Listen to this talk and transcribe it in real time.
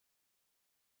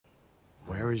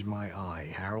Where is my eye,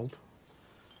 Harold?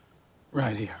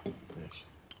 Right here. Yes.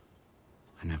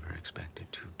 I never expected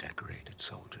two decorated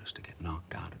soldiers to get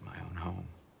knocked out at my own home.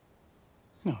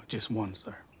 No, just one,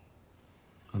 sir.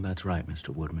 Oh, that's right,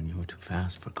 Mr. Woodman. You were too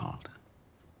fast for Carlton.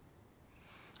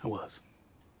 I was.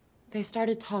 They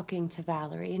started talking to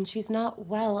Valerie, and she's not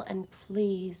well, and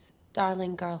please,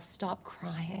 darling girl, stop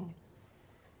crying.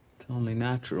 It's only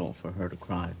natural for her to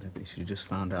cry. Maybe she just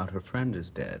found out her friend is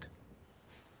dead.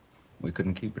 We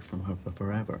couldn't keep it from her for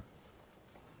forever.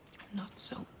 I'm not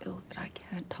so ill that I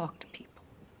can't talk to people.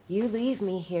 You leave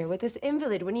me here with this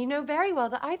invalid when you know very well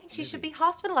that I think she should be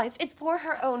hospitalized. It's for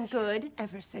her own good.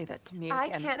 Ever say that to me I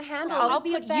again? can't handle it. I'll It'll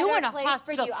be put a better you in a place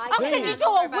hospital. for you. I'll send you to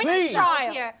a witch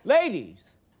trial. Here.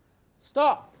 Ladies,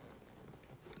 stop.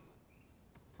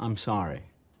 I'm sorry.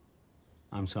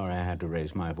 I'm sorry I had to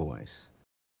raise my voice.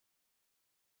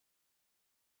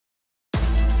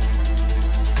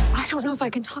 I don't know if I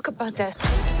can talk about this.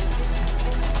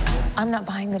 I'm not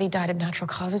buying that he died of natural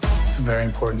causes. It's a very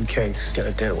important case. Got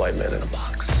a dead white man in a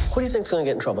box. Who do you think's gonna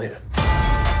get in trouble here?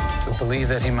 We believe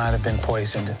that he might have been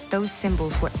poisoned. Those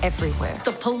symbols were everywhere.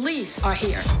 The police are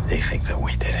here. They think that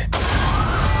we did it.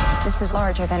 This is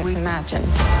larger than we imagined.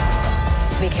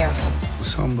 Be careful.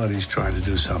 Somebody's trying to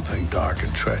do something dark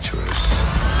and treacherous.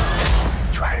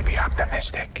 Try to be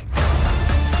optimistic.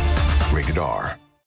 Rated R.